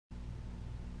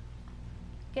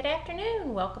Good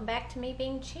afternoon. Welcome back to Me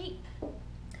Being Cheap.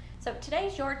 So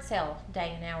today's yard sale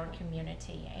day in our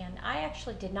community, and I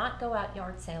actually did not go out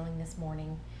yard sailing this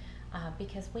morning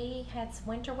because we had some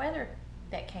winter weather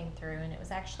that came through, and it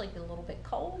was actually a little bit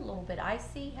cold, a little bit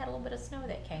icy, had a little bit of snow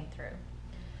that came through.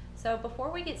 So before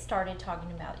we get started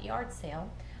talking about yard sale,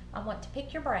 I want to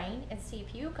pick your brain and see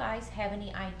if you guys have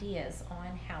any ideas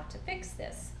on how to fix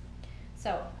this.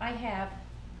 So I have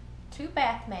two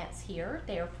bath mats here.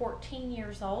 They are 14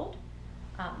 years old.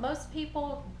 Most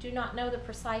people do not know the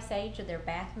precise age of their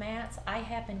bath mats. I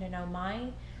happen to know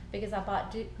mine because I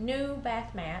bought new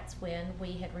bath mats when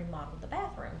we had remodeled the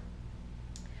bathroom.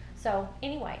 So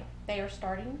anyway, they are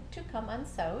starting to come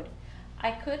unsewed.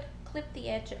 I could clip the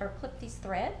edge or clip these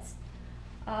threads,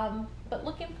 but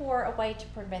looking for a way to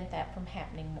prevent that from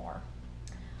happening more.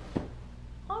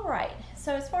 All right,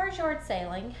 so as far as yard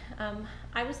sailing,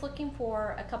 I was looking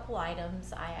for a couple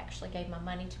items. I actually gave my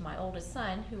money to my oldest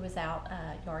son who was out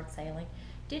yard sailing.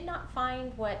 Did not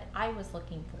find what I was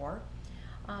looking for,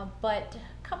 but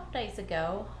a couple days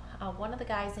ago, one of the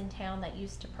guys in town that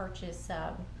used to purchase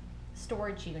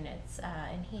storage units,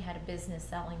 and he had a business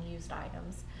selling used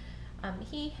items,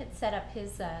 he had set up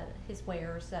his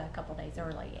wares a couple days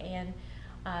early, and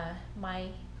my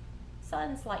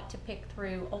sons like to pick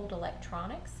through old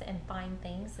electronics and find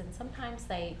things, and sometimes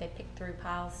they pick through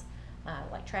piles,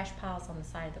 like trash piles on the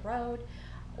side of the road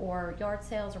or yard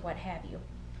sales or what have you.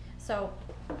 So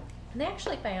they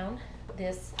actually found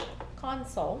this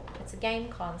console. It's a game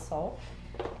console,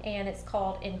 and it's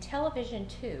called Intellivision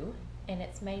 2, and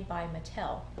it's made by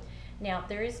Mattel. Now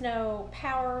there is no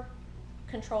power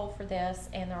control for this,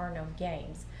 and there are no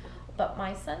games. But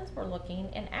my sons were looking,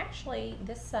 and actually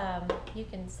this you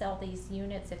can sell these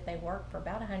units if they work for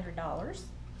about $100.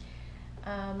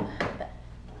 But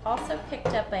also picked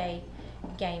up a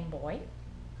Game Boy,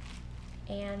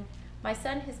 and my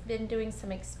son has been doing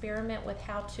some experiment with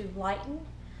how to lighten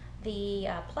the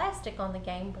plastic on the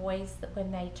Game Boys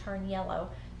when they turn yellow.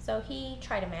 So he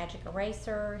tried a magic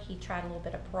eraser, he tried a little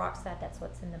bit of peroxide, that's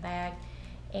what's in the bag,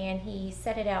 and he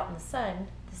set it out in the sun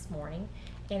this morning,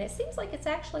 and it seems like it's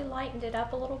actually lightened it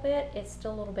up a little bit. It's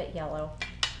still a little bit yellow.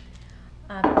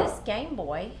 This Game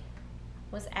Boy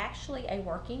was actually a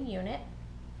working unit.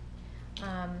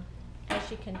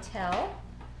 As you can tell,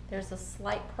 there's a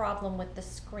slight problem with the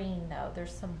screen though.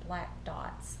 There's some black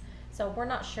dots. So we're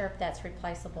not sure if that's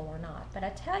replaceable or not. But I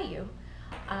tell you,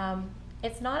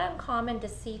 it's not uncommon to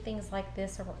see things like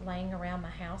this laying around my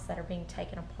house that are being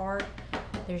taken apart.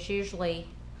 There's usually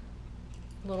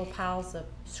little piles of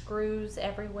screws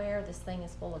everywhere. This thing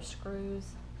is full of screws,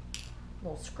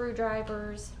 little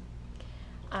screwdrivers.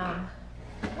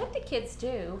 What the kids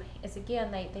do is,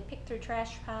 again, they pick through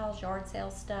trash piles, yard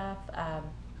sale stuff,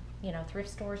 thrift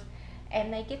stores,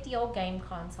 and they get the old game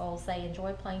consoles. They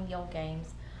enjoy playing the old games.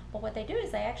 But what they do is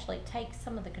they actually take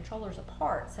some of the controllers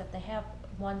apart. So if they have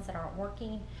ones that aren't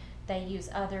working, they use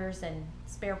others and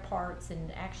spare parts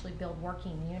and actually build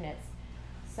working units.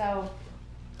 So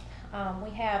we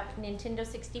have Nintendo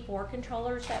 64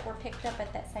 controllers that were picked up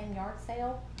at that same yard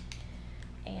sale,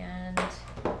 and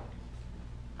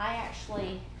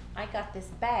I got this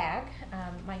bag.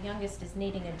 My youngest is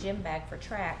needing a gym bag for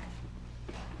track.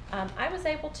 I was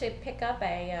able to pick up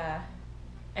an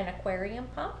aquarium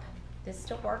pump. This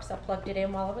still works. I plugged it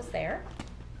in while I was there.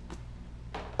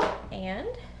 And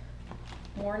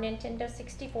more Nintendo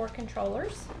 64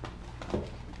 controllers.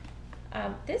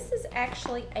 This is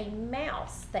actually a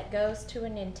mouse that goes to a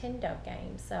Nintendo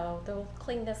game, so they'll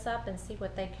clean this up and see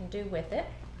what they can do with it.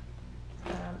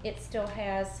 It still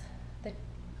has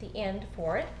the end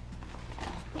for it,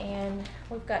 and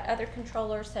we've got other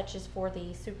controllers such as for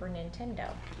the Super Nintendo.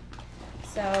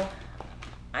 So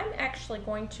I'm actually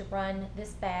going to run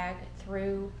this bag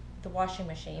through the washing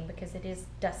machine because it is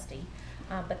dusty,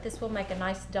 but this will make a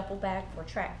nice duffel bag for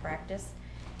track practice.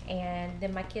 And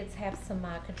then my kids have some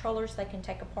controllers they can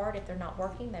take apart if they're not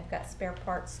working. They've got spare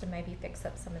parts to maybe fix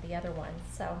up some of the other ones.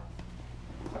 So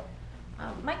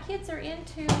my kids are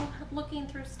into looking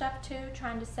through stuff too,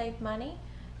 trying to save money,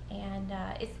 and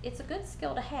it's a good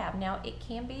skill to have. Now it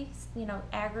can be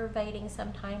aggravating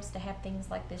sometimes to have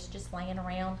things like this just laying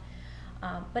around,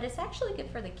 but it's actually good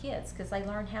for the kids because they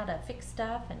learn how to fix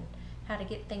stuff and how to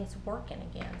get things working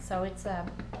again. So it's a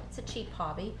cheap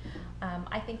hobby.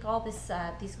 I think all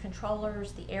these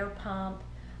controllers, the air pump,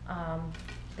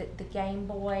 the Game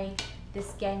Boy,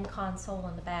 this game console,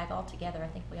 and the bag all together, I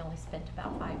think we only spent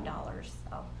about $5.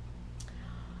 So,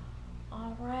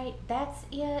 all right, that's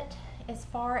it. As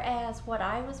far as what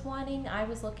I was wanting, I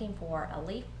was looking for a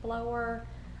leaf blower,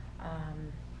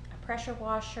 a pressure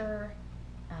washer,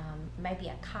 maybe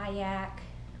a kayak,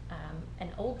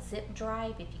 an old zip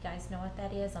drive, if you guys know what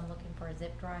that is. I'm looking for a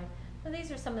zip drive. So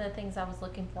these are some of the things I was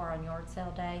looking for on yard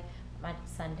sale day. My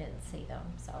son didn't see them.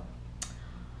 So,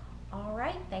 all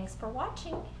right, thanks for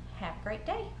watching. Have a great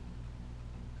day.